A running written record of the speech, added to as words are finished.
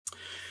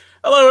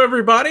Hello,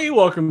 everybody.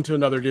 Welcome to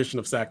another edition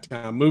of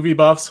Sacktown Movie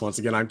Buffs. Once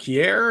again, I'm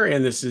Kier,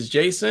 and this is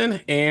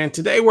Jason. And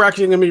today we're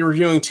actually going to be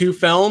reviewing two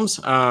films.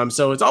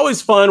 So it's always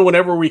fun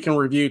whenever we can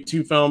review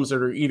two films that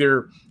are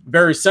either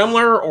very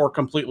similar or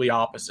completely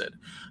opposite.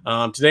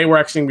 Today we're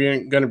actually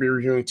going to be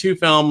reviewing two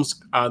films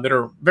that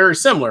are very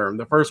similar.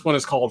 The first one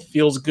is called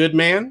Feels Good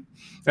Man,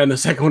 and the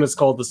second one is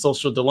called The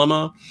Social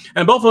Dilemma.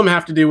 And both of them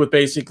have to do with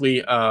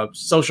basically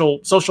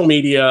social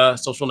media,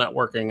 social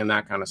networking, and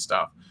that kind of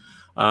stuff.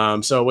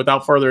 So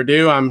without further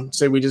ado,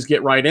 say we just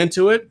get right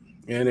into it.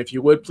 And if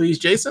you would please,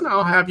 Jason,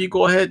 I'll have you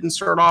go ahead and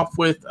start off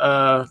with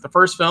the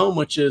first film,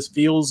 which is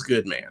Feels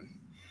Good Man.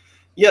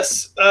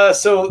 Yes.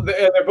 So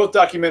they're both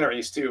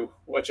documentaries too,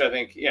 which I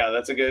think,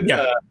 that's a good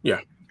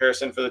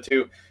comparison for the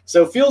two.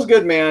 So Feels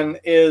Good Man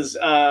is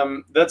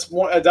that's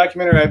a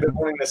documentary I've been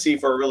wanting to see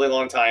for a really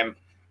long time.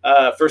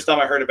 First time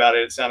I heard about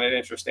it, it sounded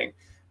interesting.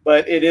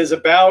 But it is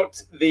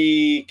about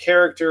the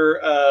character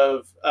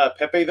of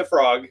Pepe the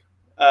Frog,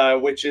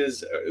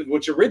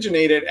 which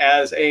originated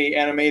as a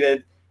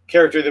animated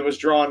character that was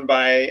drawn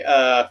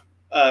by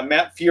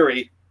Matt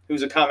Fury,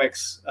 who's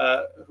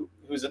a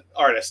who's an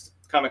artist,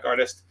 comic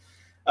artist,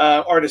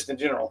 artist in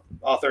general,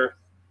 author,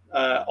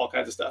 all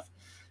kinds of stuff.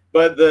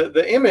 But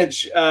the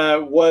image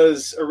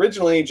was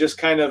originally just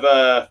kind of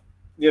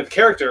the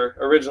character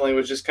originally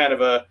was just kind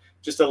of a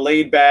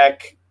laid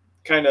back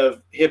kind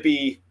of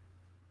hippie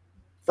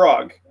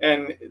frog,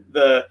 and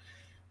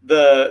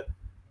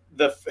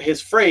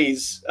his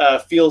phrase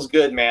 "feels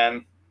good,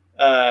 man,"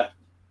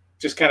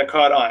 just kind of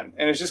caught on,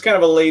 and it's just kind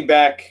of a laid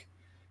back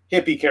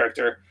hippie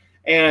character.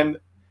 And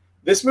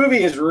this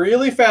movie is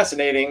really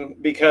fascinating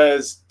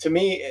because, to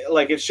me,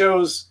 it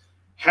shows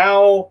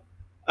how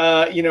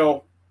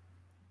the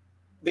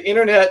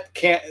internet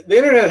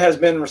has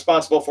been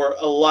responsible for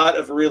a lot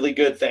of really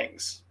good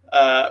things,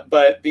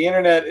 but the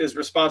internet is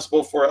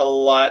responsible for a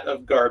lot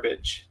of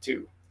garbage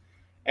too.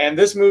 And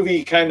this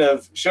movie kind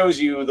of shows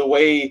you the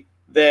way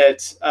that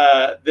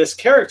this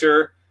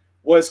character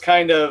was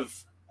kind of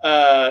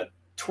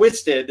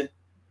twisted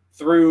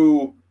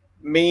through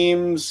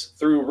memes,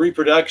 through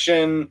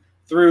reproduction,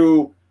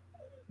 through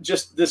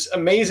just this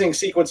amazing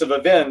sequence of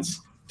events,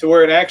 to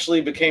where it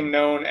actually became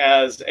known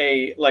as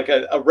a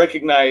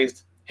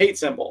recognized hate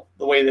symbol,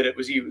 the way that it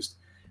was used.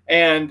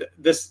 And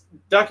this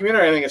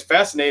documentary, I think, is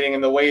fascinating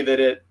in the way that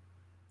it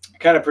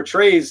kind of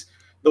portrays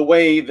the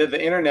way that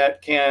the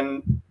internet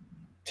can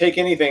take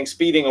anything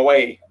speeding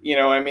away,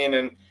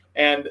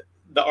 and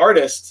the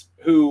artist,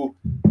 who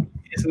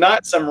is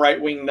not some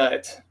right-wing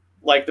nut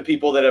like the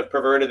people that have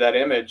perverted that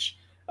image.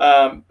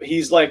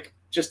 He's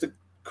just a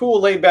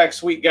cool, laid-back,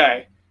 sweet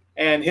guy.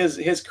 And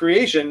his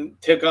creation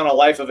took on a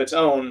life of its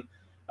own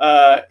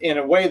in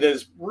a way that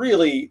is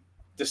really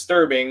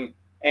disturbing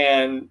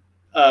and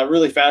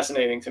really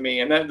fascinating to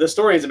me. And the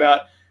story is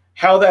about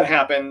how that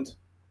happened,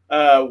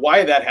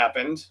 why that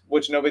happened,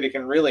 which nobody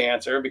can really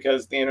answer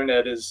because the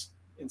internet is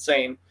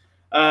insane.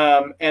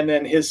 And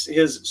then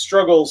his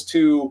struggles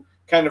to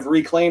kind of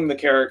reclaim the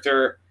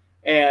character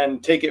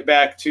and take it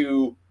back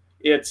to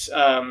its,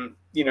 what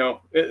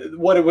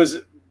it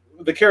was,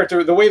 the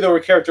character, the way the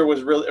character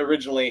was really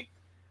originally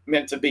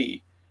meant to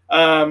be.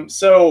 I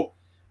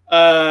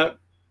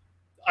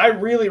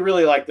really,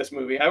 really like this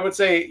movie. I would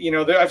say,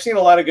 I've seen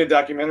a lot of good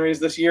documentaries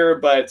this year,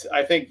 but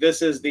I think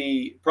this is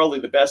probably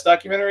the best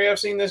documentary I've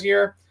seen this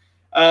year.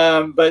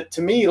 But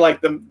to me,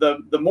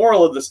 the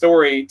moral of the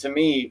story to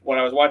me when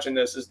I was watching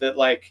this is that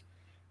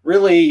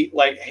really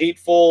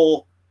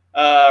hateful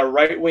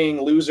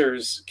right-wing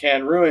losers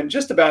can ruin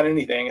just about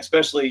anything,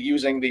 especially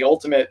using the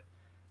ultimate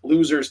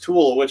loser's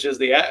tool, which is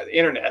the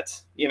internet,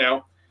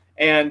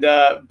 and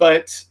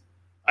but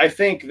I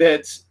think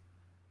that,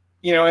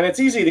 and it's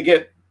easy to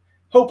get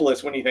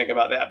hopeless when you think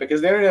about that, because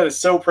the internet is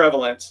so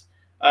prevalent,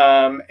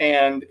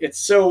 and it's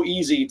so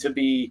easy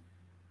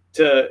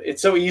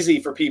it's so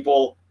easy for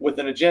people with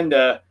an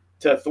agenda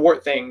to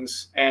thwart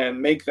things and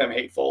make them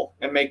hateful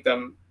and make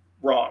them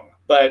wrong.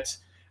 But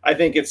I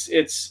think it's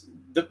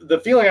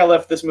the feeling I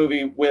left this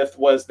movie with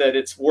was that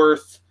it's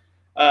worth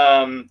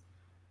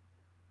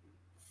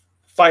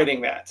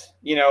fighting that,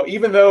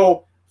 even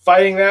though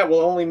fighting that will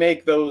only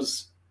make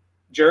those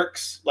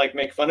jerks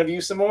make fun of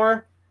you some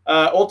more.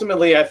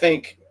 Ultimately, I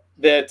think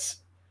that,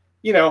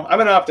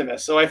 I'm an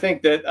optimist. So I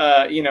think that,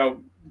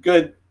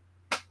 good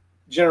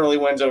generally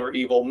wins over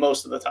evil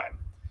most of the time.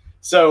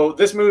 So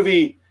this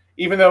movie,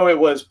 even though it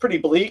was pretty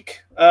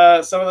bleak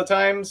some of the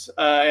times,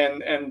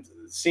 and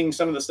seeing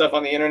some of the stuff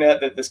on the internet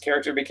that this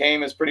character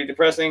became is pretty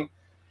depressing,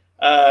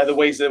 the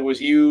ways that it was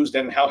used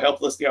and how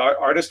helpless the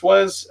artist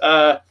was.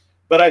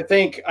 But I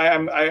think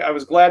I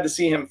was glad to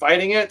see him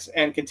fighting it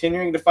and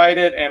continuing to fight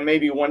it, and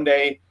maybe one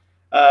day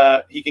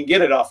he can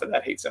get it off of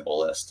that hate symbol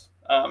list.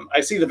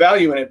 I see the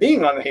value in it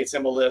being on the hate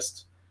symbol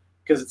list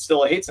because it's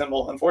still a hate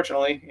symbol,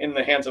 unfortunately, in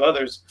the hands of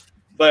others.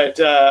 But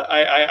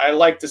I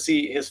like to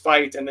see his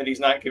fight and that he's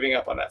not giving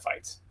up on that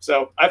fight.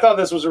 So I thought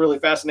this was a really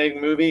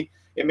fascinating movie.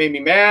 It made me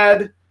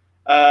mad.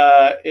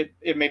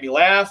 It made me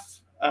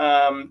laugh.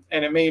 And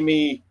it made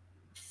me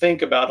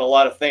think about a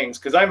lot of things,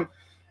 because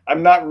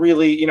I'm not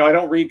really, you know, I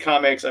don't read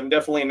comics. I'm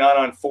definitely not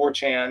on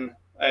 4chan.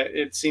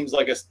 It seems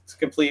like a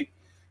complete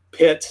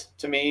pit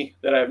to me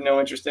that I have no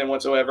interest in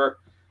whatsoever.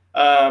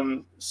 I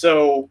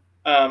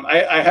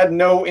had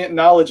no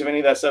knowledge of any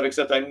of that stuff,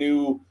 except I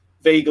knew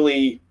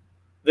vaguely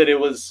that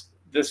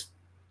this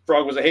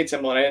frog was a hate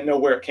symbol, and I didn't know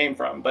where it came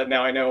from. But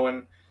now I know,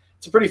 and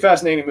it's a pretty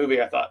fascinating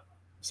movie, I thought.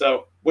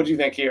 So what do you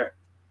think here,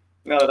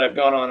 now that I've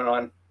gone on and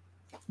on?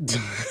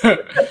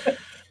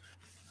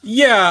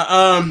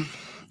 Yeah,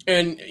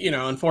 and you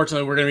know,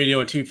 unfortunately, we're going to be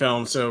doing two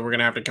films, so we're going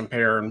to have to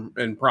compare and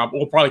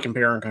we'll probably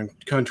compare and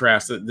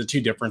contrast the two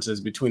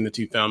differences between the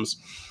two films.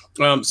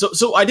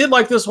 So I did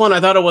like this one. I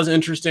thought it was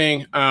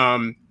interesting.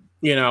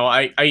 You know,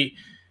 I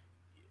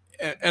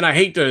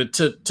hate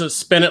to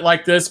spin it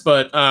like this,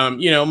 but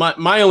you know,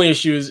 my only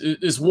issue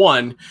is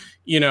one,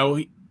 you know,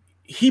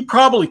 he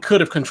probably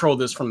could have controlled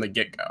this from the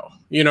get-go.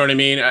 You know what I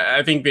mean?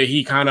 I think that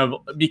he kind of,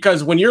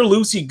 because when you're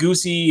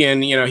loosey-goosey,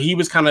 and you know, he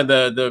was kind of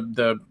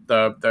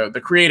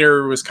the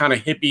creator was kind of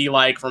hippie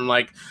like from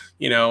like,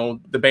 you know,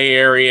 the Bay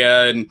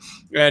Area,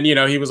 and you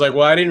know, he was like,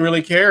 well, I didn't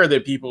really care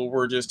that people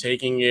were just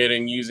taking it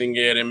and using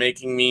it and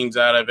making memes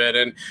out of it.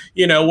 And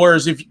you know,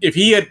 whereas if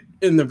he had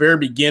in the very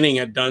beginning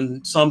had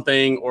done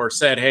something or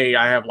said, hey,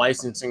 I have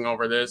licensing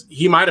over this,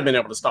 he might have been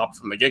able to stop it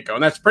from the get-go.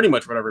 And that's pretty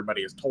much what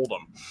everybody has told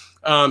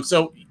him.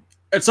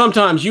 And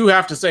sometimes you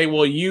have to say,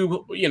 well,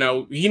 you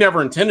know, he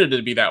never intended it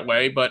to be that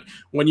way. But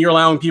when you're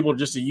allowing people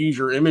just to use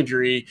your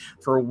imagery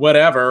for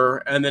whatever,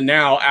 and then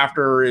now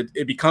after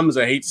it becomes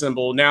a hate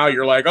symbol, now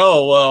you're like,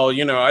 oh, well,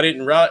 you know, I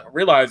didn't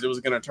realize it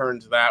was going to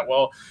turn to that.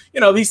 Well, you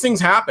know, these things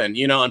happen,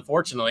 you know,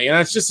 unfortunately. And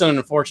that's just an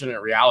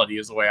unfortunate reality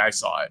is the way I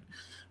saw it.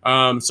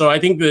 So I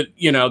think that,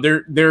 you know,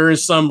 there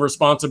is some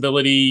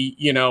responsibility,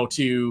 you know,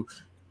 to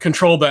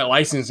control that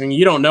licensing.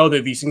 You don't know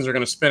that these things are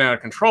going to spin out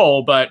of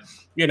control. But,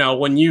 you know,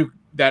 when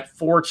that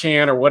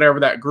 4chan or whatever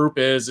that group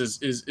is,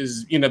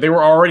 you know, they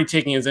were already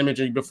taking his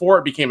imagery before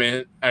it became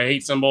a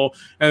hate symbol,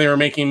 and they were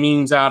making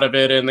memes out of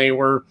it, and they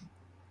were,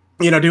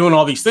 you know, doing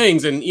all these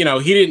things. And, you know,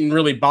 he didn't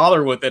really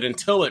bother with it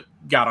until it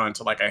got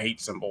onto like a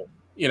hate symbol,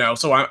 you know?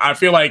 So I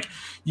feel like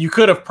you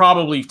could have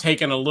probably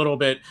taken a little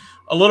bit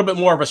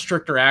more of a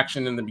stricter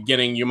action in the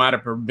beginning. You might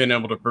have been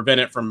able to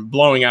prevent it from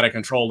blowing out of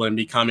control and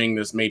becoming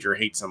this major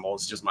hate symbol.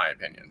 It's just my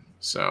opinion.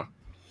 So.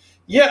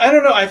 Yeah, I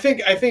don't know. I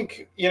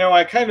think you know,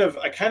 I kind of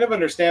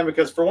understand,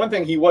 because for one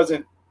thing, he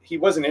wasn't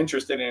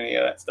interested in any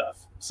of that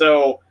stuff.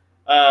 So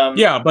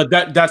yeah, but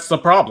that's the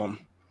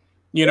problem.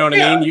 You know what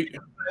I mean?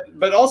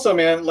 But also,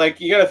 man,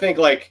 like, you got to think,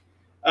 like,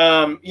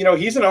 you know,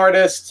 he's an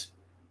artist.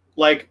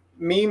 Like,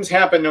 memes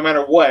happen no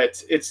matter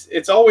what.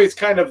 It's always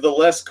kind of the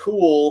less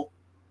cool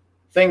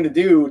thing to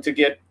do to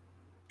get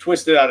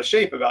twisted out of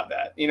shape about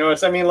that. You know,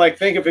 I mean, like,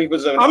 think if he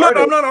was an artist.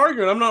 I'm not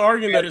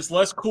arguing that it's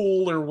less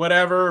cool or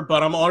whatever,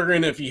 but I'm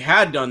arguing if he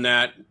had done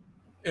that,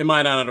 it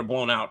might not have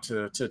blown out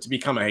to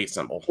become a hate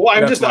symbol. Well, I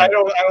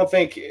don't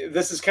think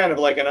this is kind of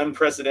like an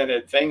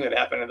unprecedented thing that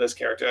happened to this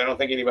character. I don't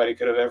think anybody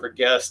could have ever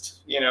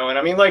guessed, you know. And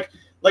I mean, like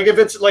if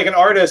it's like an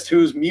artist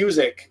whose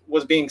music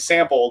was being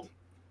sampled,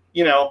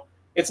 you know,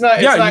 it's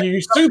not. You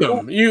sue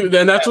them.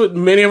 Then that's what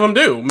many of them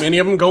do. Many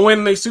of them go in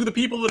and they sue the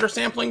people that are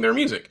sampling their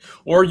music,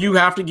 or you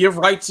have to give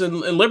rights and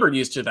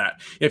liberties to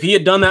that. If he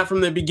had done that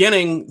from the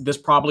beginning, this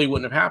probably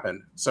wouldn't have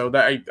happened. So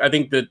that I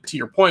think that, to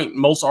your point,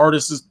 most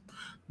artists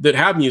that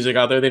have music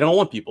out there, they don't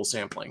want people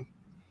sampling.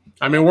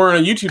 I mean, we're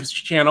on a YouTube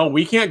channel.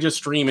 We can't just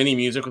stream any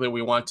music that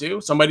we want to.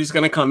 Somebody's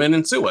going to come in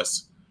and sue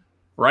us,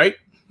 right?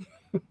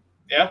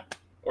 Yeah,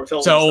 or tell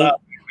us to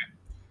stop.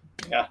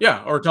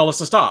 Yeah, or tell us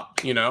to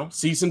stop. You know,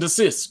 cease and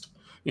desist.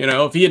 You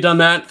know, if he had done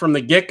that from the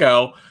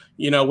get-go,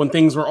 you know, when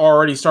things were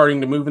already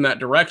starting to move in that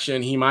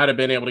direction, he might have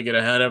been able to get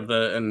ahead of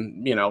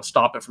and, you know,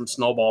 stop it from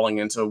snowballing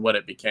into what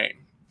it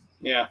became.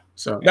 Yeah.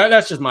 So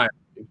that's just my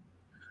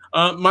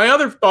opinion. My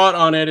other thought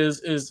on it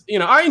is, you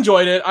know, I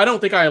enjoyed it. I don't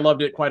think I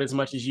loved it quite as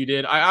much as you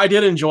did. I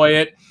did enjoy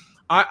it.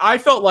 I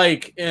felt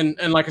like, and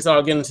like I said,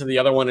 I'll get into the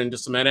other one in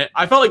just a minute.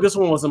 I felt like this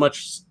one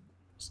was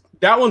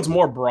that one's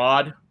more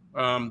broad.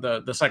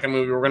 The second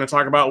movie we're going to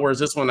talk about, whereas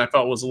this one I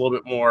felt was a little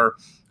bit more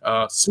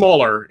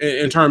smaller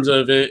in terms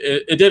of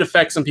it did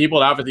affect some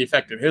people. It obviously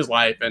affected his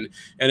life, and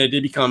it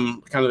did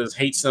become kind of this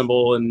hate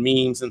symbol and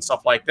memes and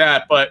stuff like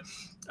that. But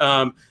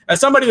as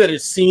somebody that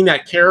has seen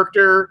that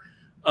character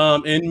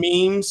in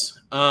memes,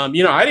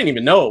 you know, I didn't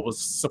even know it was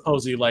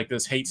supposedly like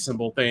this hate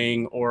symbol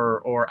thing,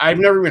 or I've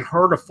never even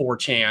heard of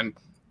 4chan.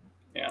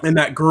 Yeah. And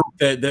that group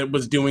that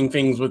was doing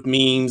things with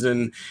memes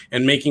and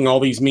making all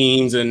these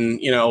memes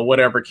and, you know,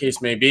 whatever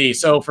case may be.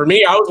 So for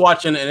me, I was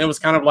watching and it was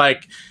kind of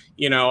like,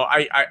 you know,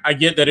 I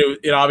get that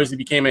it obviously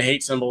became a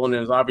hate symbol and it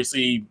was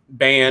obviously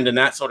banned and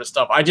that sort of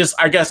stuff. I guess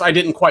I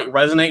didn't quite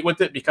resonate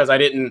with it because I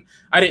didn't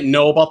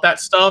know about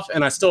that stuff,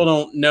 and I still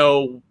don't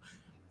know.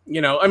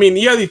 You know, I mean,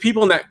 yeah, these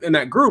people in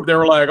that group, they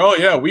were like, oh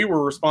yeah, we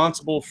were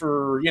responsible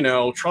for, you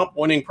know, Trump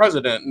winning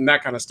president and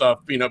that kind of stuff,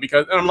 you know,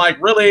 because, and I'm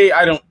like, really,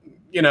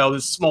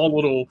 this small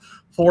little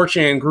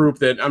 4chan group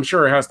that I'm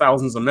sure has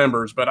thousands of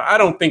members, but I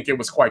don't think it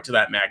was quite to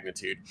that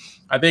magnitude.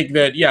 I think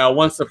that,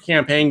 once the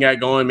campaign got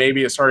going,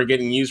 maybe it started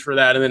getting used for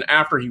that. And then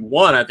after he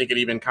won, I think it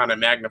even kind of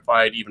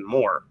magnified even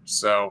more.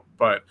 So,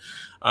 but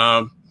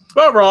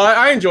overall,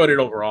 I enjoyed it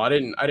overall. I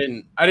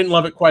didn't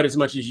love it quite as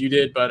much as you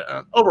did,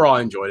 but overall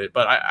I enjoyed it.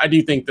 But I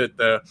do think that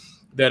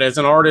that as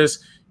an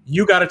artist,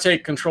 you got to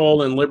take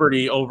control and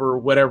liberty over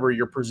whatever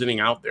you're presenting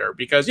out there,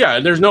 because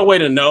there's no way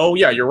to know.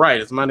 Yeah, you're right.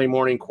 It's Monday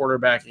morning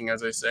quarterbacking,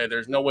 as I say.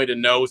 There's no way to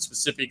know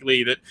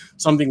specifically that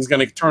something's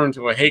going to turn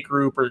into a hate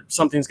group or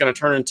something's going to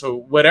turn into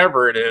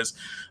whatever it is.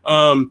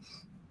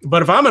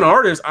 But if I'm an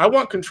artist, I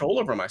want control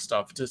over my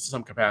stuff to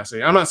some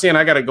capacity. I'm not saying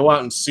I got to go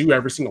out and sue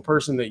every single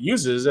person that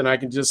uses, and I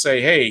can just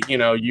say, hey,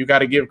 you got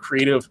to give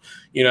creative,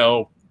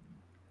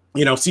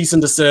 cease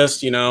and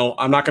desist.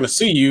 I'm not going to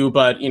sue you,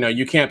 but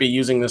you can't be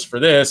using this for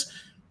this.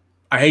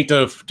 I hate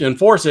to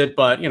enforce it,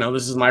 but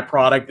this is my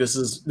product. This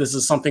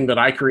is something that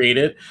I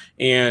created,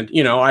 and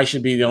I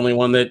should be the only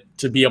one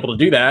to be able to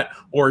do that,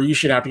 or you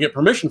should have to get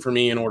permission from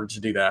me in order to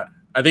do that.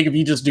 I think if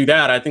you just do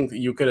that, I think that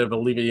you could have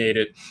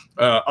alleviated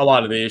a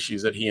lot of the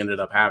issues that he ended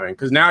up having,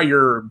 because now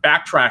you're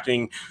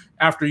backtracking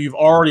after you've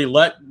already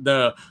let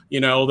the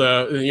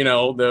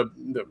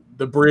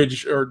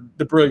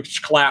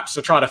bridge collapse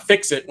to try to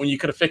fix it when you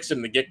could have fixed it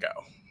in the get-go.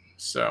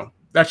 So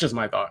that's just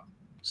my thought.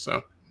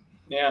 So.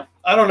 Yeah,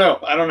 I don't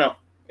know.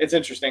 It's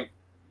interesting.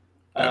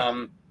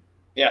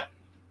 Yeah.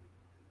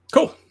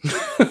 Cool.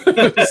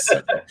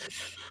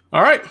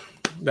 All right.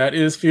 That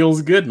is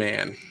Feels Good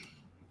Man.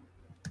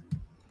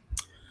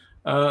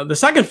 The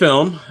second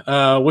film,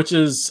 which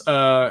is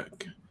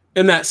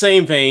in that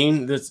same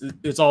vein,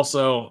 it's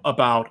also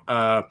about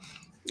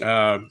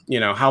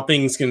how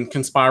things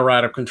can spiral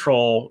out of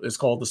control, is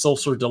called The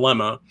Social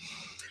Dilemma.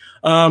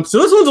 So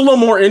this one's a little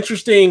more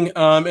interesting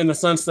in the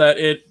sense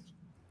that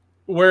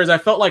whereas I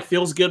felt like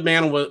Feels Good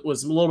Man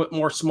was a little bit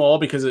more small,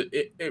 because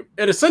it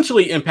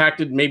essentially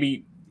impacted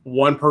maybe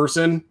one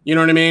person, you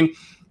know what I mean?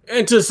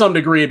 And to some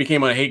degree, it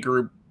became a hate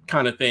group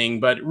kind of thing,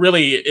 but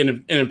really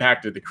it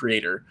impacted the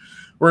creator.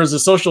 Whereas The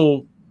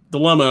Social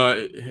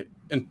Dilemma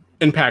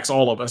impacts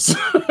all of us.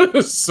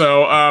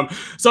 So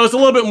it's a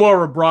little bit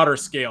more of a broader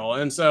scale.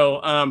 And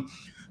so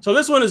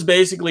this one is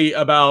basically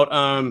about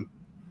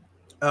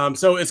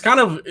so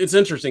it's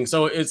interesting.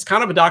 So it's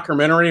kind of a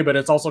documentary, but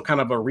it's also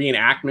kind of a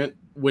reenactment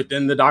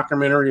within the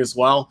documentary as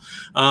well.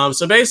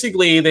 So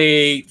basically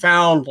they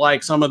found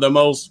like some of the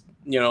most,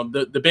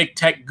 the big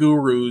tech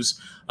gurus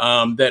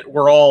that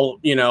were all,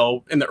 in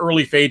the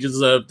early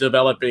phases of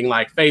developing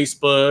like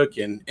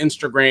Facebook and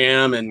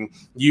Instagram and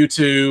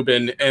YouTube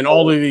and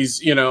all of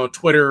these,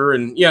 Twitter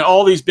and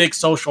all these big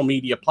social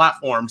media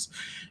platforms.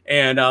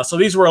 And so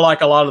these were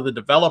like a lot of the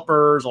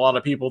developers, a lot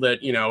of people that,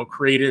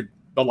 created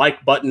the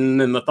like button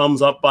and the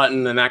thumbs up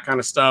button and that kind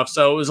of stuff.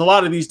 So it was a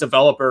lot of these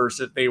developers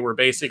that they were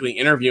basically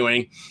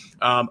interviewing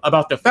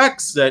about the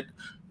effects that,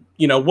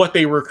 what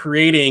they were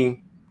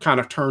creating kind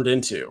of turned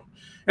into.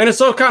 And it's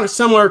so kind of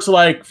similar to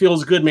like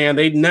Feels Good Man.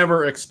 They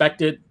never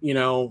expected,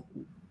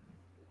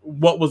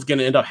 what was going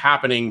to end up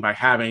happening by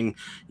having,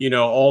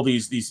 all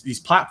these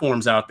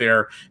platforms out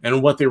there,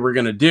 and what they were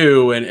going to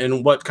do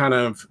and what kind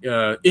of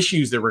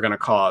issues they were going to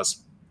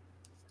cause.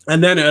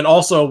 And then and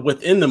also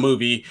within the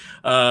movie,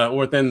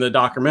 within the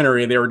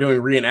documentary, they were doing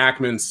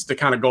reenactments to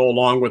kind of go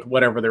along with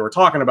whatever they were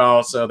talking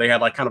about. So they had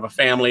like kind of a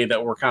family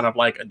that were kind of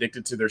like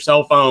addicted to their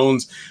cell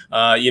phones.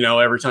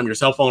 Every time your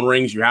cell phone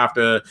rings, you have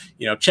to,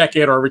 check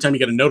it. Or every time you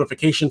get a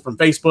notification from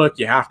Facebook,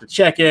 you have to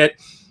check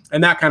it,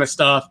 and that kind of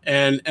stuff.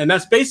 And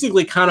that's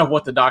basically kind of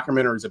what the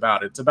documentary is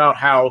about. It's about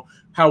how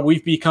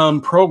we've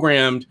become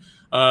programmed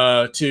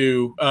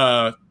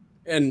to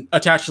and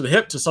attached to the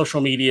hip to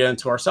social media and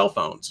to our cell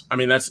phones. I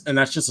mean, that's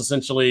just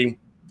essentially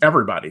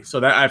everybody.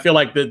 So that I feel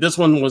like this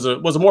one was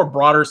a more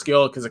broader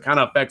scale, because it kind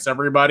of affects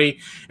everybody,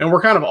 and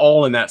we're kind of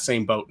all in that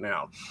same boat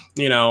now.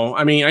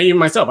 I mean, even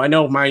myself, I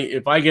know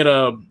if I get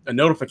a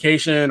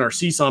notification or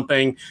see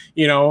something,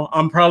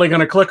 I'm probably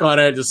going to click on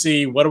it to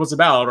see what it was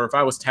about. Or if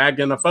I was tagged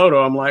in a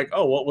photo, I'm like,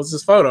 oh, what was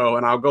this photo?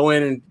 And I'll go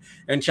in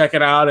and check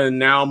it out. And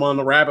now I'm on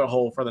the rabbit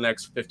hole for the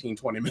next 15,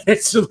 20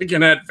 minutes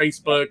looking at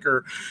Facebook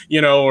or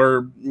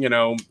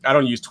I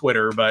don't use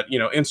Twitter, but,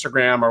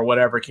 Instagram or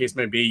whatever case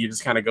may be. You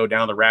just kind of go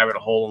down the rabbit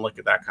hole and look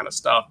at that kind of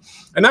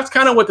stuff. And that's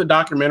kind of what the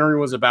documentary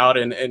was about.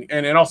 And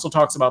it also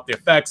talks about the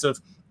effects of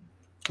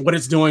what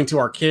it's doing to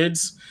our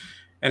kids,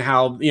 and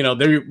how,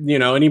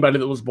 anybody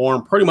that was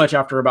born pretty much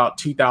after about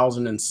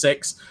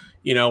 2006,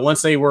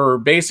 once they were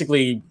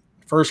basically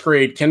first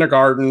grade,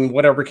 kindergarten,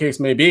 whatever case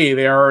may be,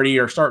 they already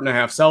are starting to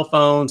have cell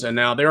phones, and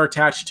now they're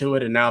attached to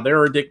it, and now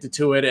they're addicted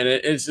to it. And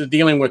it's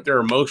dealing with their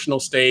emotional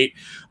state,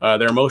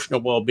 their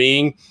emotional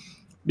well-being.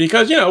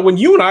 Because, when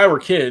you and I were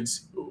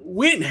kids,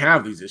 we didn't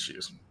have these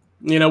issues.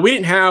 We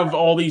didn't have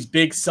all these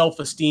big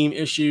self-esteem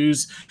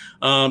issues,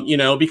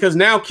 because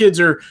now kids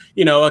are,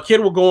 a kid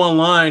will go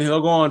online,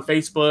 he'll go on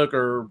Facebook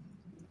or,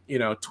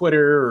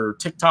 Twitter or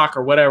TikTok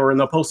or whatever, and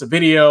they'll post a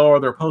video or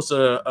they'll post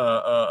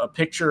a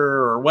picture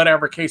or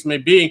whatever case may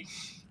be.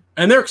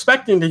 And they're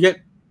expecting to get,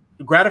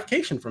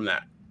 gratification from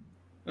that.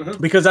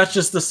 Because that's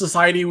just the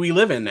society we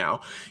live in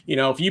now. You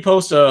know, if you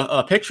post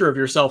a picture of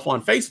yourself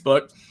on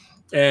Facebook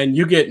and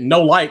you get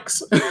no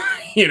likes,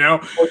 you know,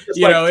 or just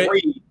you like know,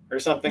 three or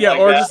something. Yeah, like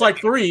or that. just like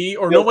 3,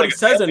 or nobody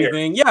says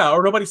anything. Yeah,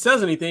 or nobody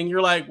says anything.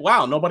 You're like,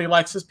 wow, nobody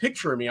likes this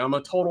picture of me. I'm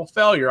a total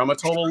failure. I'm a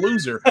total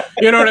loser.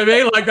 You know what I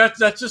mean? Like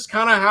that's just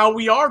kind of how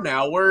we are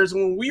now. Whereas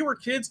when we were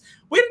kids,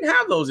 we didn't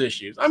have those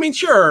issues. I mean,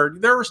 sure,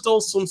 there were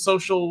still some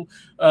social,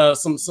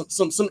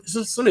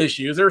 some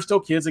issues. There were still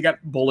kids that got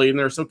bullied, and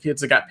there were still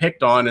kids that got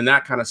picked on, and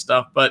that kind of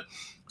stuff. But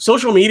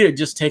social media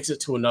just takes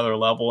it to another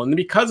level, and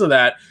because of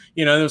that,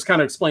 you know, it was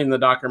kind of explained in the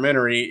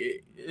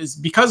documentary. Is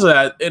because of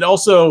that, it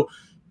also,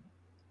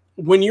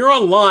 when you're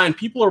online,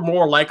 people are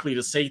more likely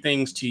to say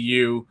things to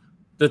you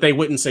that they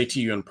wouldn't say to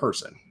you in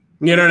person.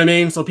 You know what I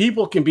mean? So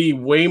people can be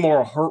way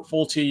more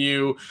hurtful to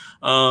you.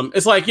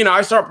 It's like, you know,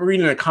 I start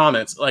reading the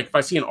comments. Like if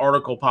I see an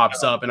article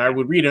pops up and I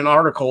would read an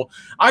article,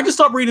 I just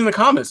stop reading the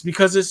comments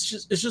because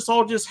it's just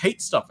all just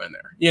hate stuff in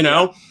there. You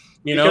know,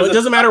 it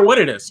doesn't matter what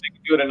it is. They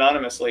can do it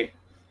anonymously.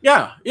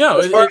 Yeah, yeah.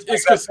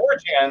 It's because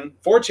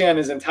 4chan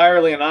is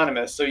entirely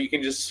anonymous, so you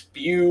can just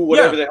spew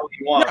whatever the hell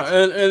you want.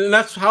 Yeah, and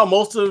that's how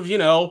most of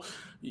Yahoo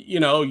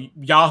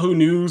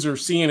News or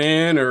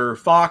CNN or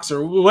Fox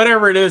or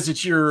whatever it is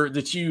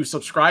that you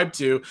subscribe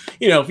to.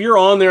 You know, if you're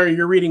on there,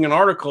 you're reading an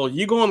article,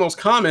 you go in those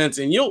comments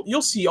and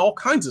you'll see all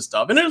kinds of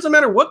stuff. And it doesn't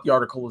matter what the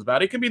article is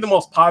about. It could be the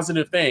most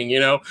positive thing.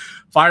 You know,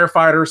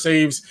 firefighter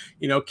saves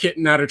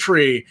kitten out of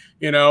tree.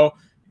 You know.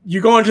 You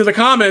go into the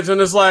comments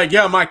and it's like,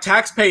 yeah, my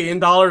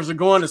tax-paying dollars are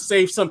going to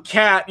save some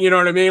cat. You know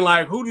what I mean?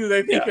 Like, who do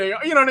they think they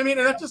are? You know what I mean?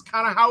 And that's just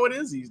kind of how it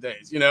is these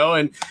days, you know?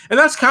 And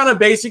that's kind of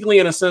basically,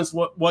 in a sense,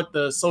 what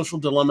the social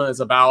dilemma is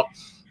about.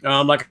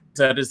 Like I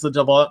said, it's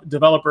the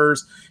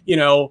developers,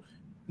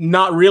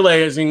 not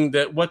realizing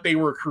that what they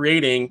were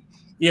creating.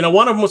 You know,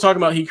 one of them was talking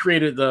about he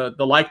created the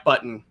like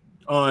button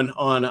on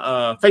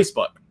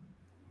Facebook.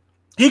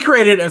 He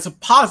created it as a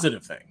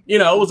positive thing. You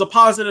know, it was a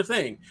positive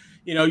thing.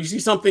 You know, you see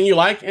something you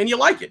like and you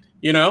like it,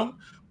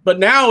 but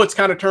now it's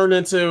kind of turned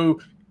into,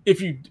 if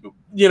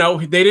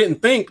they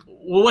didn't think,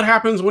 well, what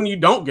happens when you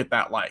don't get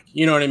that like,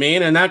 you know what I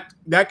mean? And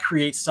that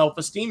creates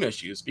self-esteem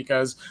issues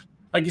because,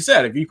 like you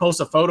said, if you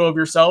post a photo of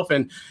yourself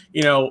and,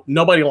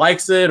 nobody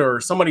likes it or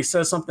somebody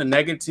says something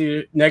negative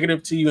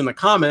to you in the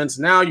comments,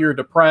 now you're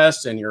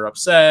depressed and you're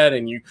upset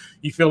and you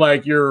feel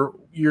like your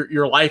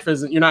life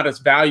isn't, you're not as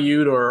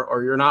valued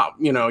or you're not,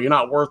 you're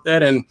not worth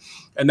it.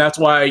 And that's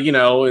why,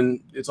 and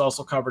it's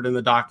also covered in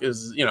the doc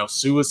is,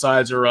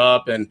 suicides are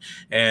up and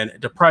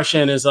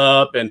depression is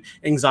up and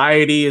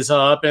anxiety is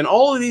up. And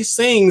all of these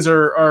things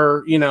are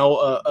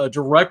a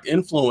direct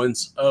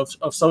influence of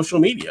social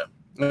media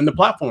and the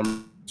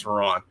platform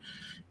we're on.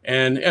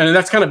 And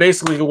that's kind of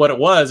basically what it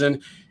was.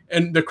 And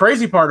the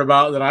crazy part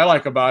that I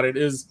like about it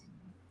is,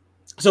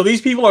 so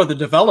these people are the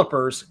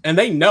developers and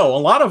they know, a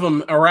lot of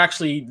them are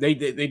actually, they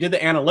did the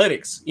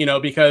analytics,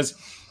 because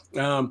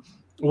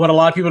what a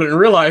lot of people didn't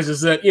realize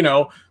is that,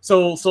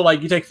 so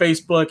like you take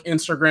Facebook,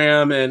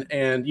 Instagram,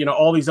 and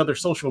all these other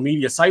social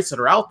media sites that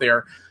are out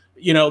there,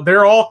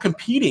 they're all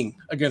competing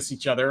against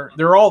each other.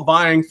 They're all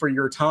vying for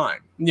your time.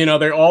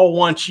 They all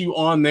want you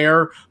on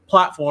their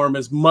platform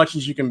as much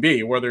as you can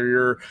be, whether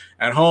you're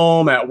at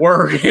home, at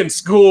work, in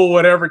school,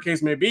 whatever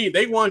case may be.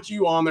 They want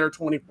you on there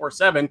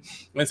 24/7.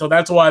 And so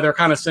that's why they're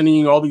kind of sending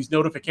you all these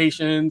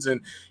notifications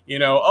and,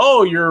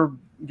 oh, your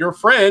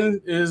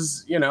friend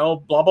is,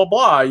 blah, blah,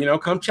 blah,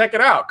 come check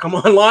it out. Come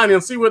online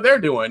and see what they're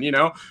doing,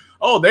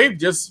 oh, they've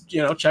just,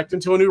 checked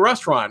into a new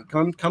restaurant.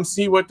 Come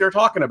see what they're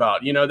talking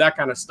about, that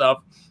kind of stuff.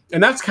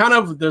 And that's kind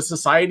of the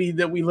society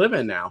that we live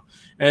in now.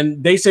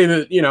 And they say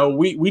that,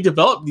 we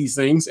develop these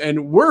things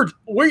and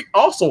we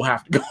also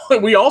have to go,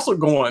 we also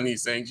go on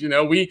these things,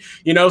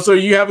 so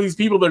you have these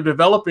people that are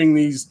developing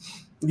these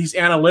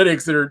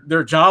analytics that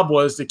their job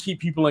was to keep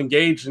people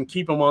engaged and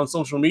keep them on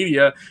social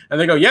media. And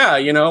they go, yeah,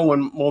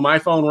 when my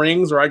phone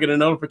rings or I get a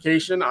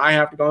notification, I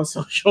have to go on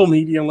social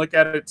media and look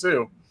at it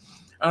too.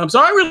 So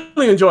I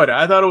really enjoyed it.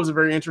 I thought it was a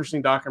very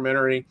interesting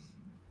documentary.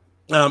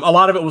 A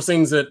lot of it was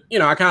things that,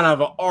 I kind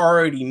of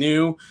already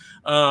knew.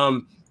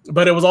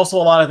 But it was also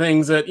a lot of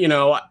things that,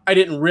 I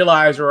didn't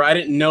realize or I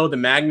didn't know the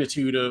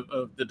magnitude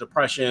of the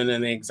depression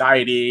and the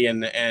anxiety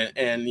and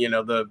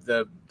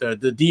the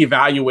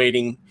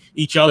de-evaluating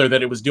each other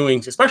that it was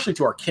doing, especially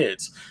to our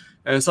kids.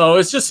 And so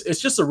it's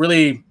just a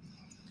really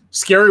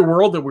scary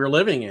world that we're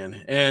living in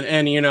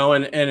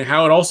and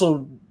how it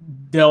also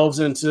delves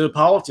into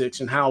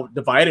politics and how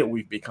divided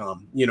we've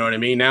become. You know what I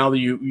mean? Now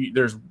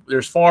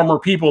there's far more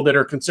people that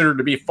are considered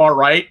to be far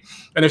right,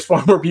 and there's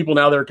far more people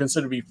now that are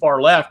considered to be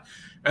far left.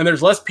 And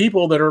there's less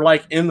people that are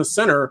like in the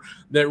center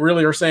that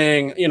really are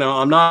saying,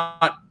 I'm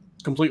not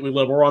completely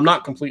liberal, I'm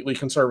not completely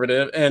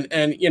conservative,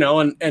 and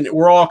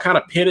we're all kind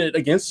of pitted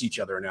against each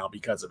other now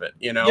because of it,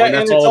 and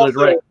that's all it is,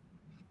 right?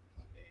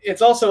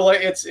 It's also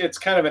like it's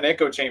kind of an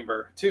echo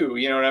chamber too,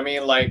 you know what I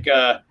mean? Like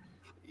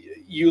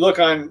you look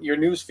on your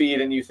news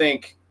feed and you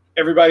think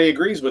everybody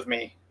agrees with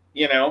me,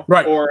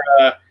 right? Or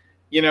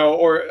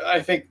or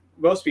I think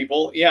most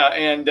people, yeah,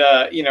 and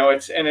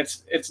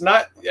it's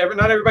not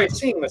everybody's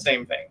seeing the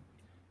same thing,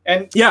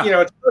 and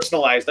it's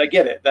personalized. I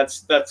get it.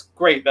 That's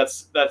great.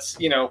 That's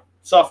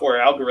software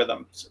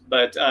algorithms,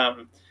 but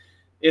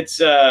it's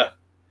Sorry,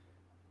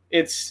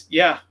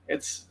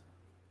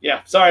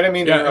 I didn't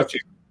mean to interrupt you.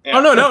 Yeah.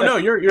 Oh no.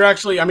 You're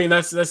actually. I mean,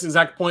 that's the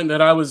exact point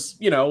that I was,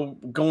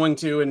 going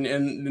to,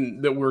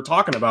 and that we're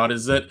talking about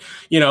is that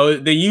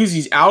they use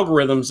these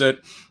algorithms that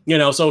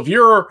So if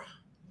you're,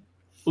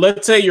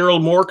 let's say you're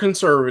more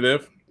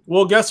conservative,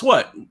 well, guess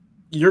what?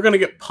 You're going to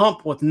get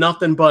pumped with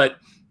nothing but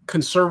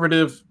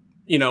conservative,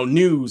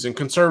 news and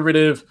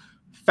conservative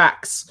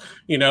facts.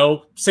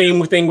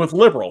 Same thing with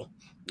liberal.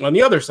 On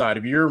the other side,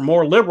 if you're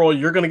more liberal,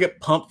 you're going to get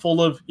pumped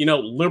full of,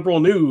 liberal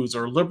news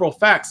or liberal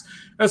facts.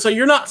 And so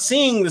you're not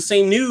seeing the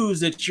same news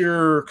that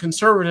your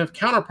conservative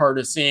counterpart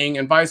is seeing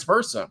and vice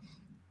versa.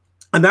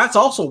 And that's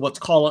also what's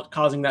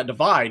causing that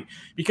divide,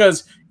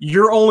 because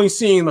you're only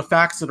seeing the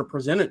facts that are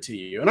presented to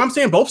you. And I'm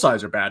saying both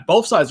sides are bad.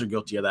 Both sides are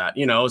guilty of that.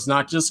 It's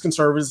not just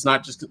conservatives, it's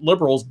not just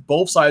liberals.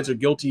 Both sides are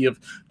guilty of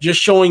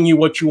just showing you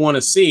what you want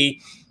to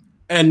see.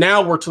 And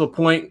now we're to the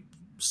point,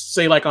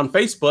 say like on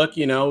Facebook,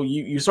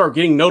 you start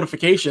getting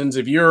notifications.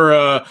 If you're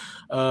a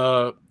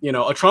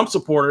Trump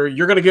supporter,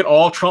 you're going to get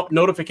all Trump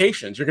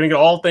notifications. You're going to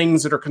get all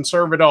things that are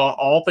conservative,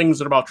 all things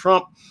that are about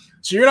Trump.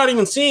 So you're not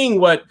even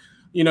seeing what,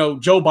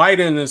 Joe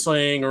Biden is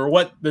saying or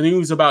what the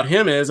news about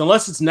him is,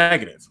 unless it's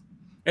negative.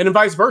 And then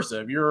vice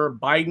versa. If you're a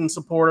Biden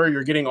supporter,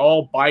 you're getting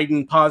all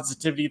Biden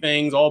positivity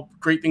things, all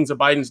great things that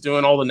Biden's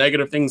doing, all the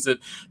negative things that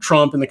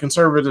Trump and the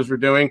conservatives are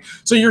doing.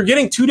 So you're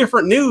getting two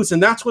different news,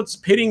 and that's what's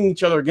pitting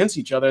each other against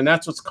each other. And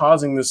that's what's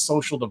causing this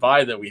social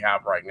divide that we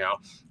have right now.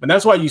 And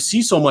that's why you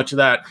see so much of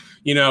that.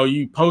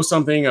 You post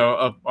something,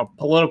 a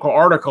political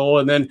article,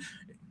 and then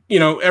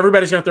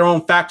everybody's got their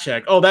own fact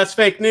check. Oh, that's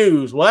fake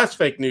news. Well, that's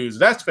fake news.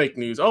 That's fake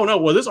news. Oh, no.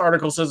 Well, this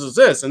article says it's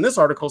this, and this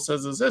article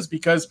says it's this,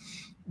 because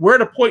we're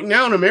at a point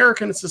now in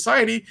American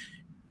society,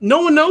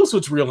 no one knows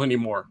what's real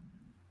anymore.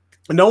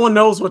 No one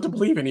knows what to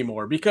believe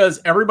anymore, because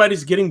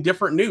everybody's getting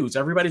different news.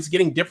 Everybody's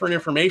getting different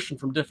information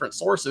from different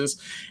sources.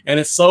 And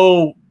it's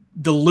so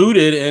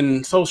diluted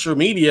in social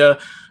media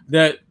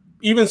that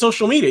even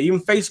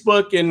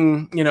Facebook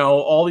and,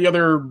 all the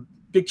other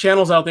big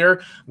channels out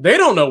there, they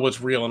don't know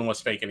what's real and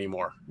what's fake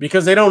anymore,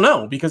 because they don't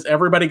know, because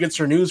everybody gets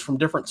their news from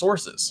different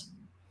sources.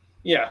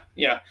 Yeah.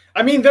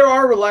 I mean, there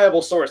are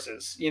reliable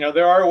sources.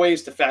 There are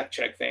ways to fact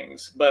check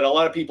things, but a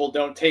lot of people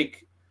don't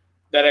take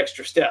that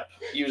extra step.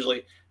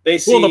 Usually, they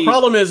see. Well, the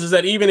problem is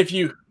that even if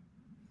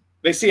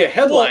they see a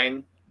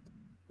headline,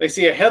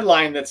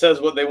 that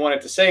says what they want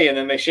it to say, and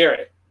then they share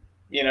it.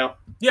 Yeah.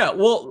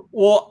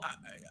 Well,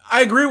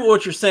 I agree with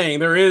what you're saying.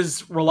 There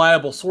is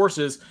reliable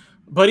sources.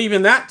 But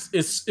even that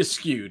is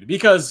skewed,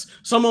 because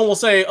someone will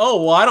say,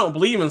 oh, well, I don't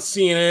believe in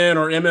CNN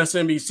or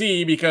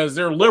MSNBC because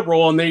they're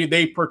liberal and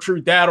they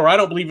protrude that, or I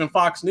don't believe in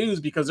Fox News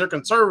because they're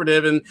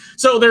conservative. And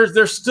so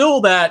there's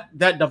still that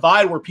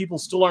divide where people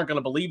still aren't going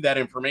to believe that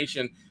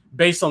information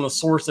based on the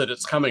source that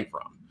it's coming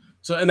from.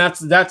 So, and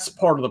that's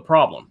part of the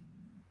problem.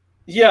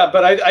 Yeah,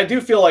 but I do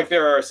feel like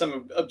there are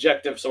some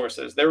objective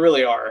sources. There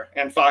really are.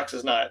 And Fox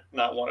is not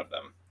one of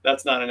them.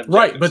 That's not an objective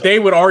right, but source. They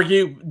would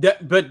argue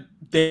that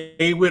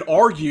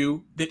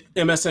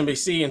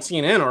MSNBC and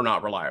CNN are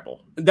not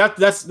reliable.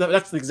 That's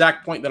the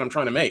exact point that I'm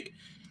trying to make.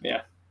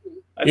 Yeah,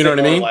 you know what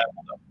I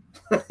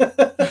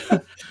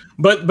mean.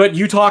 But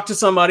you talk to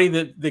somebody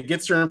that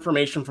gets their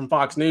information from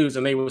Fox News,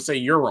 and they will say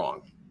you're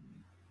wrong,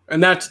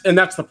 and that's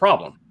the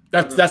problem.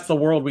 That's the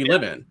world we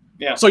live in.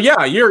 Yeah. So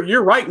yeah,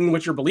 you're right in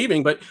what you're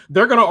believing, but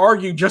they're going to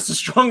argue just as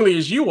strongly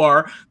as you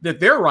are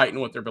that they're right in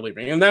what they're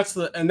believing, and that's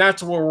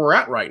where we're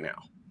at right now.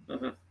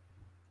 Mm-hmm.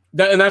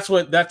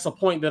 That's the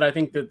point that I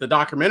think that the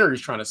documentary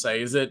is trying to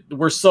say, is that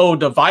we're so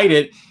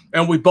divided,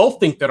 and we both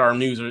think that our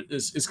news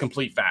is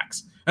complete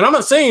facts. And I'm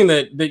not saying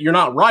that you're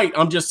not right.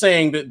 I'm just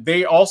saying that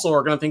they also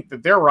are going to think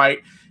that they're right,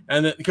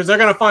 and because they're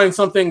going to find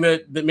something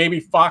that maybe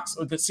Fox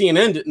or that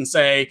CNN didn't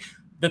say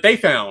that they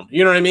found.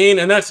 You know what I mean?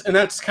 And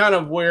that's kind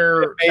of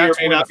where it may or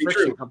may not be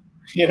true.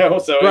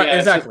 So right, yeah,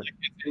 exactly.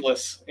 It's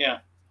endless.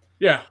 Yeah.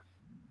 Yeah.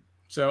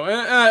 So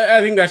I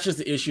think that's just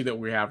the issue that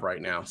we have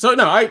right now. So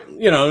no,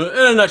 in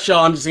a nutshell,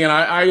 I'm just saying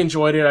I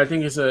enjoyed it. I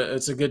think it's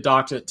a good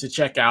doc to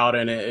check out,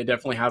 and it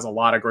definitely has a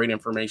lot of great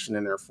information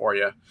in there for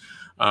you.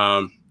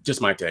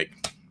 Just my take.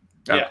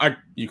 Yeah.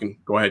 You can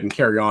go ahead and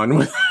carry on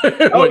with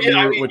what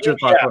your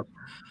thoughts were.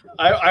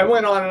 I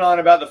went on and on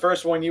about the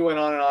first one. You went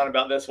on and on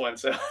about this one.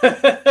 So,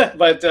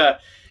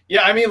 but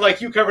yeah, I mean, like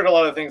you covered a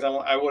lot of things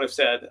I would have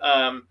said.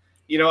 I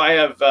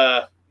have.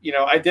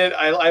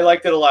 I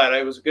liked it a lot.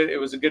 It was good. It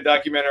was a good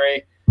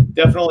documentary.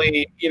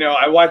 Definitely,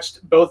 I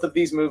watched both of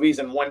these movies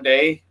in one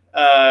day,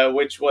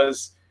 which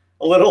was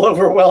a little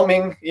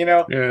overwhelming.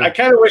 Yeah. I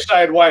kind of wished I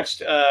had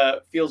watched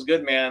Feels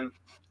Good Man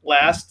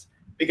last,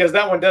 because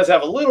that one does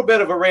have a little bit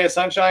of a ray of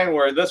sunshine,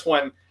 where this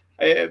one,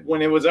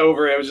 when it was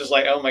over, it was just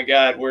like, oh my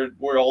God,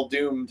 we're all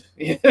doomed.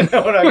 You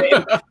know what I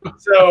mean?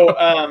 So,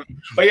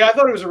 but yeah, I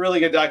thought it was a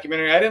really good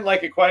documentary. I didn't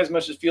like it quite as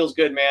much as Feels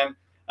Good Man.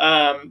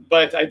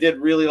 But I did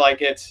really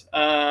like it.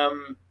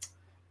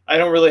 I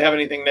don't really have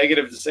anything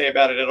negative to say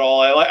about it at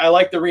all. I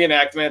like the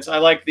reenactments. I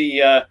like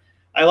the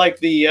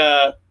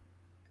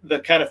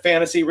kind of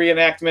fantasy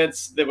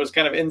reenactments that was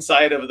kind of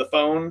inside of the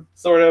phone,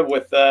 sort of,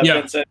 with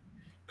Vincent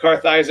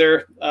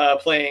Kartheiser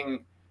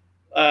playing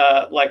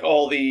like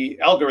all the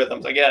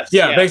algorithms, I guess.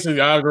 Yeah, basically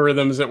the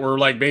algorithms that were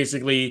like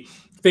basically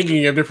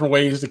thinking of different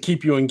ways to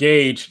keep you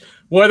engaged,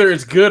 whether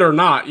it's good or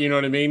not, you know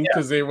what I mean?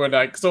 Because they would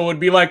like, so it would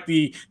be like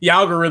the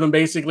algorithm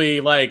basically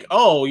like,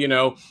 oh, you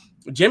know,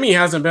 Jimmy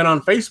hasn't been on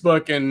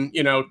Facebook in,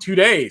 you know, 2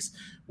 days.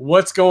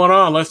 What's going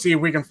on? Let's see if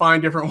we can find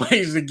different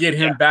ways to get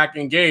him back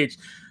engaged.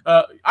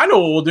 I know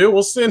what we'll do.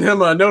 We'll send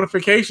him a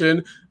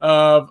notification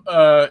of,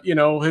 you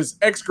know, his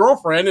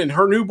ex-girlfriend and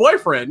her new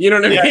boyfriend. You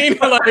know what I mean?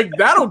 Like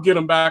that'll get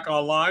him back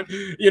online.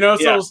 You know,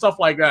 so stuff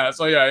like that.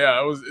 So it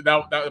was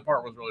that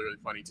part was really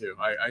funny too.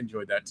 I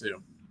enjoyed that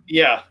too.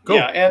 Yeah, cool.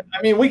 Yeah, and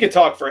I mean we could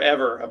talk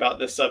forever about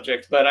this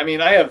subject, but I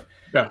mean I have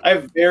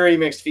very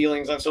mixed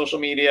feelings on social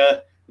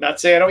media. Not to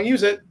say I don't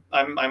use it.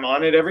 I'm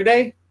on it every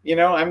day. You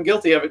know, I'm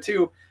guilty of it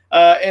too.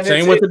 And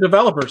same with the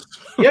developers.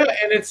 Yeah,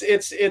 and it's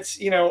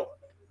you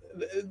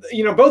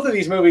know, both of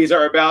these movies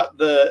are about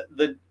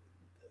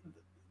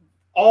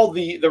all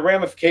the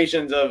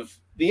ramifications of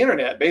the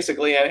internet,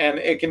 basically, and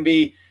it can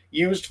be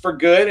used for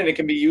good and it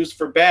can be used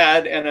for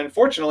bad. And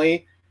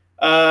unfortunately,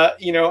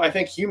 you know, I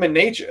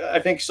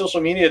think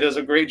social media does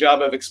a great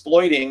job of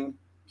exploiting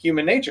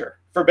human nature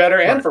for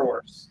better and for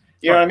worse.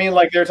 You know what I mean?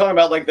 Like they're talking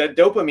about like that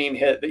dopamine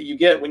hit that you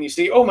get when you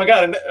see, oh my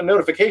God, a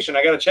notification,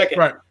 I got to check it.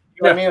 Right.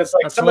 You know what I mean? It's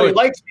like somebody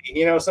likes me,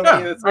 you know,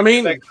 somebody that's I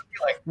mean, like,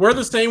 we're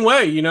the same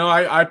way. You know,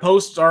 I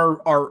post our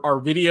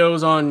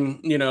videos on,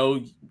 you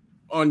know,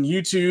 on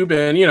YouTube,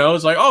 and, you know,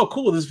 it's like, oh,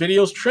 cool, this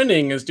video's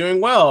trending, is doing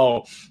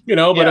well, you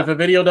know, but if a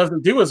video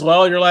doesn't do as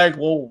well, you're like,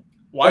 well,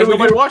 why is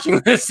nobody watching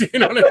this? You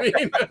know what I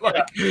mean?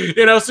 Like,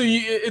 you know, so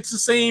it's the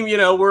same, you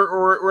know,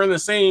 we're in the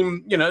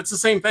same, you know, it's the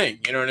same thing.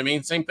 You know what I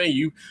mean? Same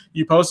thing.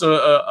 You post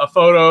a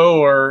photo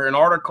or an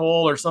article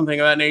or something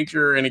of that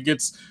nature, and it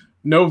gets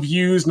no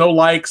views, no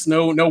likes,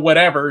 no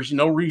whatevers,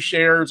 no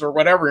reshares or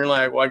whatever. You're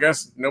like, well, I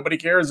guess nobody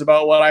cares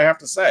about what I have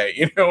to say,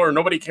 you know, or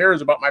nobody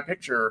cares about my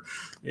picture,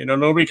 you know,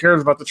 nobody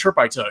cares about the trip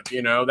I took,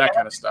 you know, that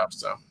kind of stuff.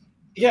 So,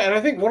 yeah. And I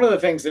think one of the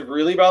things that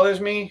really bothers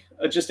me,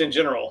 just in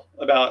general,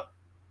 about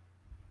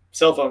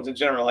cell phones in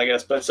general, I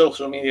guess, but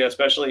social media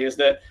especially, is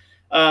that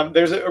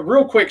there's a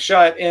real quick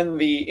shot in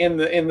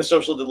the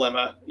Social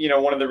Dilemma, you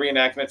know, one of the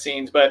reenactment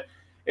scenes, but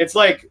it's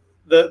like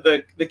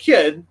the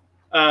kid,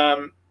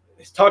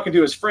 he's talking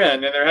to his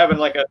friend, and they're having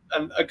like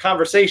a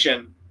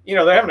conversation. You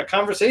know, they're having a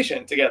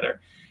conversation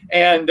together,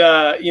 and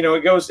you know,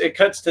 it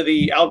cuts to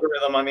the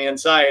algorithm on the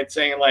inside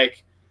saying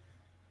like,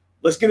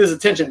 let's get his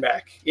attention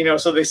back. You know,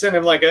 so they send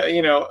him like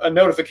a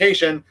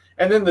notification,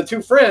 and then the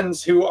two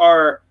friends who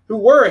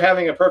were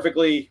having a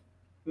perfectly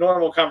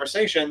normal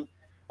conversation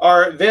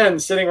are then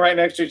sitting right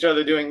next to each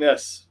other doing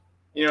this.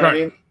 You know what I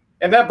mean?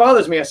 And that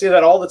bothers me. I see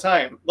that all the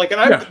time. Like,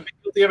 and I'm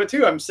guilty of it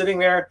too. I'm sitting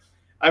there,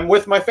 I'm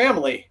with my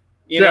family.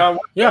 You know,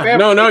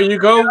 no, you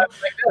go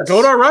to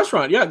a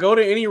restaurant. Yeah, go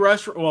to any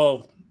restaurant.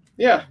 Well,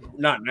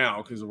 not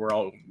now because we're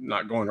all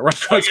not going to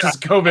restaurants because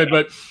of COVID.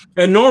 But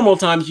in normal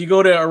times, you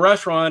go to a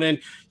restaurant and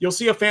you'll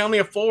see a family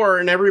of four,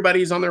 and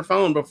everybody's on their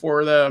phone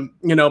before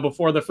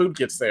the food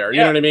gets there.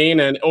 You know what I mean?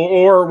 And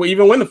or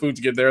even when the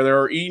foods get there,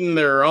 they're eating,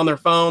 they're on their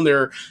phone,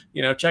 they're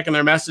checking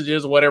their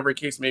messages, whatever the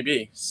case may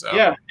be. So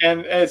yeah,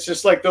 and it's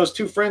just like those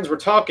two friends were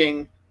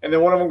talking. And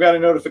then one of them got a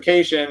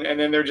notification, and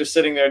then they're just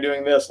sitting there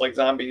doing this like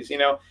zombies, you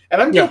know. And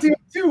I'm guilty of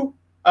it too.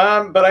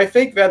 But I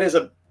think that's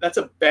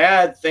a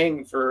bad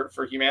thing for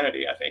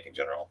humanity. I think in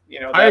general, you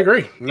know. I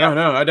agree. No,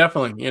 I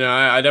definitely,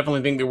 I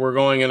definitely think that we're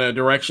going in a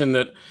direction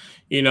that,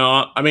 you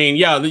know, I mean,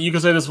 you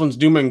could say this one's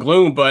doom and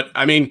gloom, but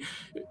I mean,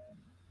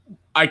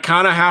 I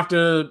kind of have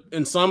to,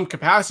 in some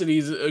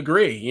capacities,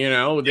 agree. You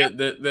know,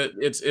 that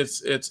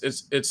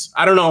it's.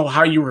 I don't know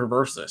how you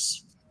reverse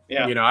this.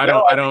 Yeah, you know, I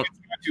don't.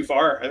 Too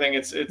far. I think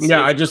it's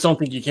I just don't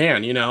think you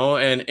can, you know,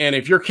 and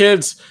if your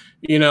kids,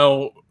 you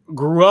know,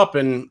 grew up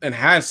and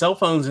had cell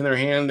phones in their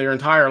hand their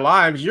entire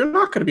lives, you're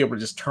not going to be able to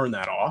just turn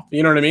that off.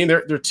 You know what I mean?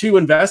 They're too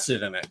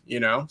invested in it,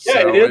 you know?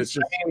 Yeah, so it is. It's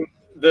just, I mean,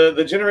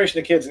 the generation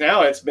of kids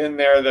now, it's been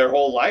there their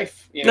whole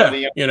life, you know,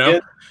 kids,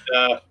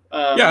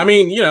 I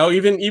mean, you know,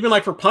 even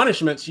like for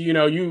punishments, you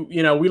know,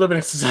 we live in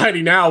a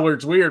society now where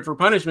it's weird for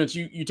punishments.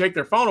 You take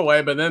their phone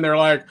away, but then they're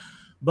like,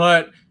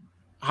 but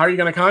how are you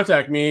going to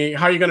contact me?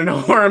 How are you going to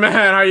know where I'm at?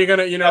 How are you going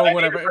to, you know,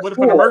 whatever? What if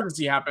an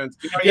emergency happens?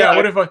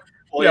 What if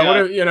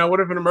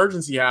an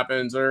emergency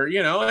happens? Or,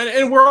 you know,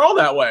 and we're all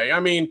that way. I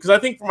mean, because I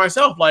think for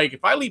myself, like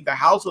if I leave the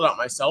house without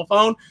my cell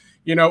phone,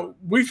 you know,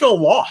 we feel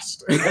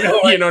lost. You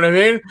know what I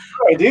mean?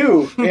 I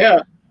do. Yeah.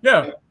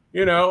 Yeah.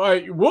 You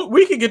know,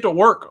 we could get to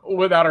work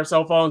without our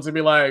cell phones and be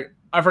like,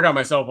 I forgot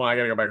my cell phone. I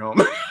got to go back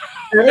home.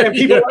 And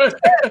people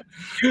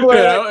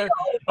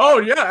oh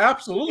yeah,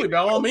 absolutely. By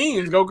all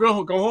means, go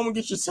home and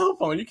get your cell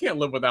phone. You can't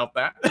live without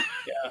that.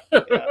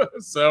 Yeah.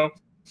 So,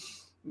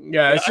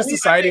 Yeah, it's just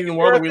society and the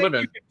world that we live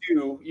in.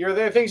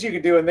 There are things you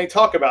could do, and they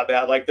talk about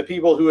that. Like the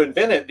people who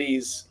invented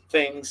these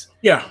things,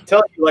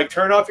 tell you like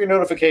turn off your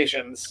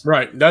notifications.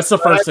 Right, that's the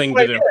first thing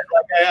to do.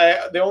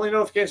 Like the only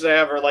notifications I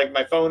have are like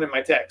my phone and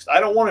my text. I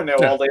don't want to know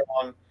all day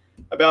long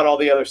about all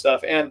the other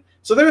stuff. And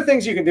so there are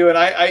things you can do, and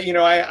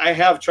I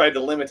have tried to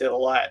limit it a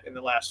lot in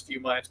the last few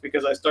months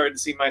because I started to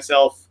see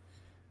myself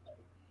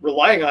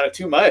relying on it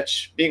too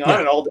much, being on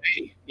it all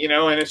day.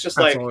 And it's just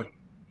like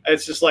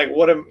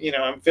what I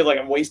feel like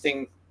I'm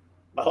wasting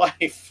my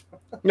life.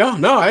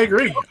 No, I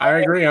agree.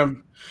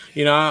 I'm,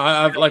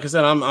 I've like I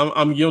said,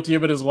 I'm guilty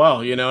of it as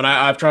well, and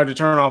I've tried to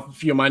turn off a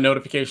few of my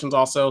notifications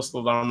also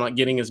so that I'm not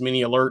getting as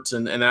many alerts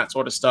and that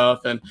sort of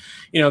stuff. And,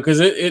 because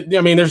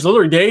there's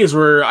literally days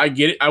where I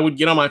would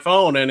get on my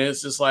phone and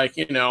it's just like,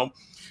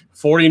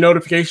 40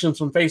 notifications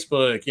from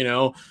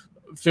Facebook,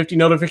 50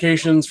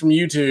 notifications from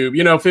YouTube,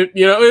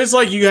 it's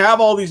like you have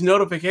all these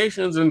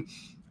notifications, and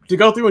to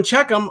go through and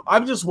check them,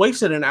 I've just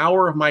wasted an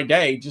hour of my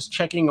day just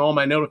checking all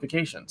my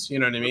notifications. You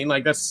know what I mean?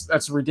 Like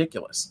that's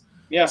ridiculous.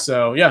 Yeah.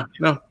 So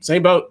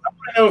same boat. I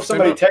want to know if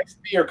somebody texts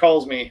me or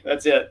calls me.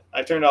 That's it.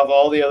 I turned off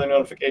all the other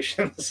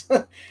notifications,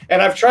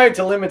 and I've tried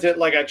to limit it.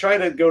 Like I try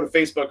to go to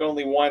Facebook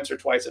only once or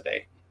twice a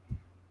day.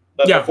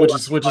 But which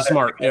is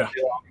smart. Yeah.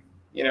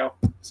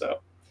 So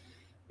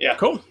yeah.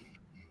 Cool.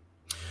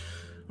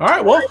 All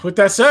right. Well, with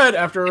that said,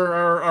 after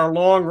our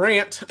long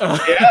rant,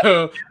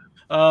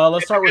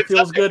 let's start with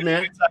Feels Good,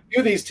 man. I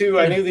knew these two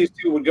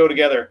would go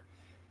together.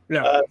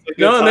 Yeah.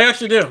 And they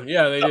actually do.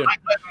 Yeah, they do.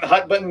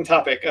 Hot button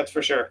topic, that's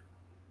for sure.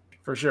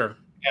 For sure.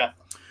 Yeah.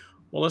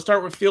 Well, let's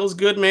start with Feels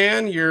Good,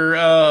 man. Your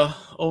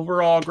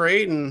overall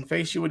grade and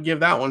Face, you would give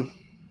that one.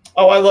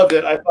 Oh, I loved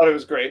it. I thought it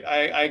was great.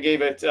 I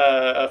gave it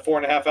a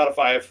 4.5 out of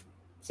 5.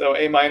 So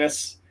A-,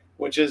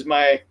 which is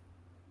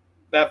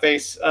that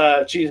face,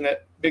 cheesing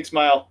it, big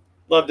smile.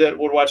 Loved it.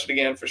 Would watch it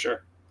again for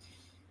sure.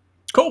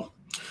 Cool.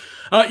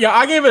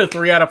 I gave it a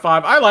 3 out of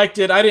 5. I liked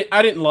it. I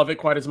didn't love it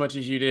quite as much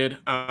as you did.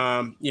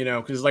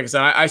 Because like I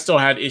said, I still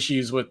had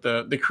issues with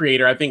the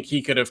creator. I think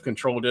he could have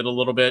controlled it a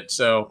little bit.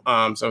 So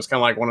it's kind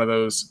of like one of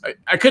those.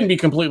 I couldn't be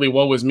completely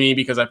woe was me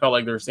because I felt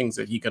like there's things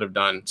that he could have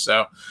done.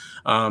 So,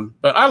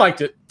 but I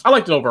liked it. I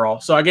liked it overall.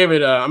 So I gave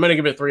it. I'm going to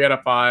give it 3 out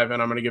of 5,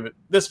 and I'm going to give it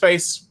this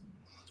face,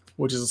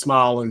 which is a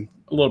smile and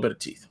a little bit of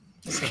teeth.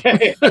 But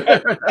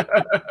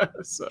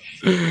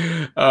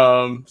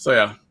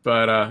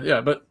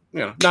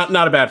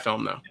not a bad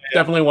film though.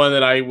 Definitely one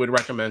that I would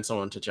recommend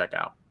someone to check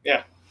out.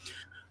 Yeah.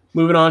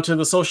 Moving on to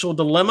The Social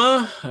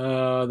Dilemma,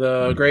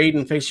 the grade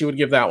and Face, you would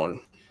give that one.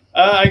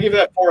 I give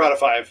that 4 out of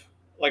 5,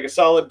 like a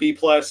solid B+.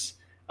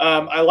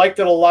 I liked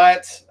it a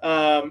lot.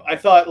 I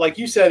thought, like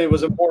you said,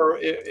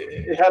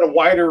 it had a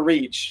wider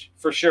reach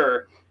for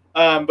sure.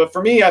 But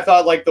for me, I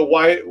thought like the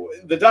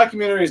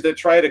documentaries that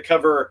try to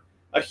cover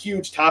a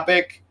huge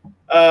topic,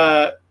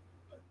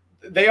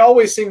 they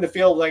always seem to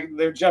feel like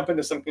they're jumping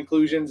to some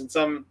conclusions in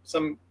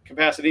some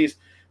capacities,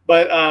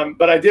 but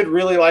I did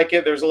really like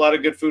it. There's a lot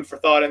of good food for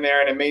thought in there,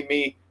 and it made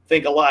me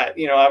think a lot.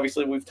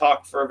 Obviously we've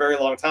talked for a very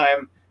long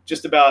time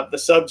just about the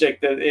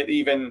subject that it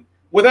even,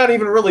 without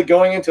even really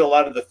going into a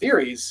lot of the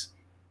theories,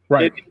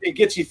 right? It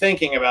gets you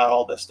thinking about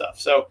all this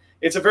stuff. So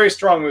it's a very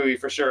strong movie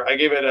for sure. I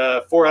gave it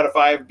a 4 out of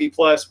 5 B+,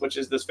 which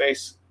is this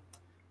face,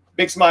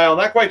 big smile,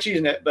 not quite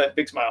cheesing it, but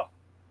big smile.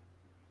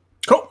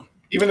 Cool.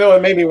 Even though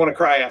it made me want to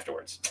cry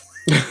afterwards.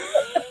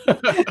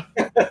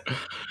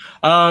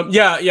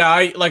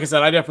 Like I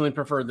said, I definitely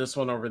preferred this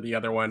one over the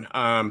other one.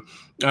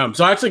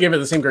 So I actually gave it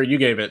the same grade you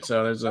gave it.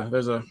 So there's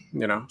a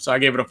so I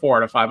gave it a 4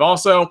 out of 5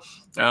 also.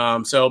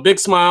 So big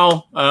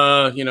smile,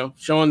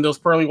 showing those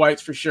pearly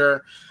whites for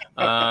sure.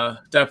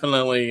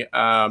 Definitely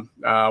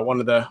one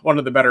of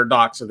the better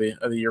docs of the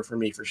year for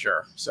me for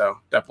sure. So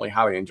definitely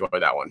highly enjoy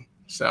that one.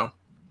 So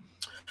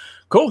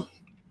cool.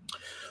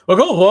 Well,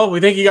 cool. Well,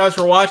 we thank you guys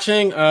for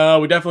watching.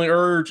 We definitely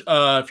urge,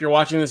 if you're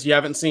watching this, you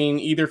haven't seen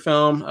either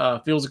film,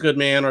 Feels Good,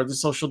 Man or The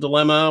Social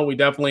Dilemma, we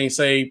definitely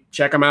say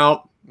check them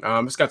out.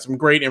 It's got some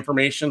great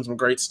information, some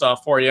great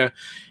stuff for you.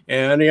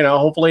 And,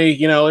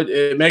 hopefully,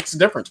 it makes a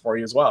difference for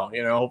you as well.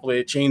 Hopefully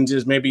it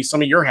changes maybe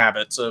some of your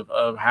habits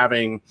of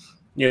having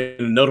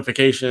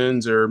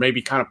notifications, or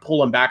maybe kind of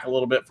pulling back a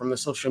little bit from the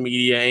social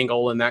media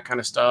angle and that kind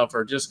of stuff,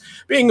 or just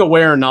being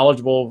aware and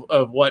knowledgeable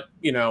of what,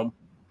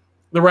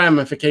 the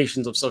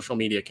ramifications of social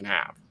media can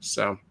have.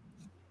 So,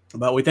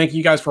 but we thank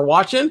you guys for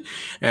watching,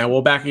 and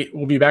we'll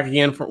be back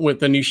again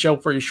with a new show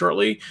for you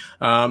shortly.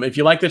 If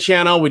you like the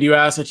channel, we do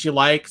ask that you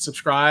like,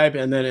 subscribe,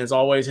 and then as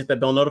always, hit the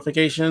bell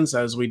notifications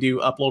as we do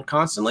upload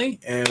constantly,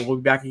 and we'll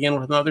be back again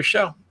with another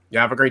show. You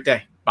have a great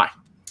day. Bye.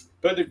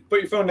 Put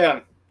your phone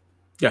down.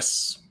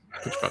 Yes.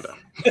 Put your phone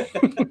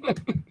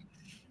down.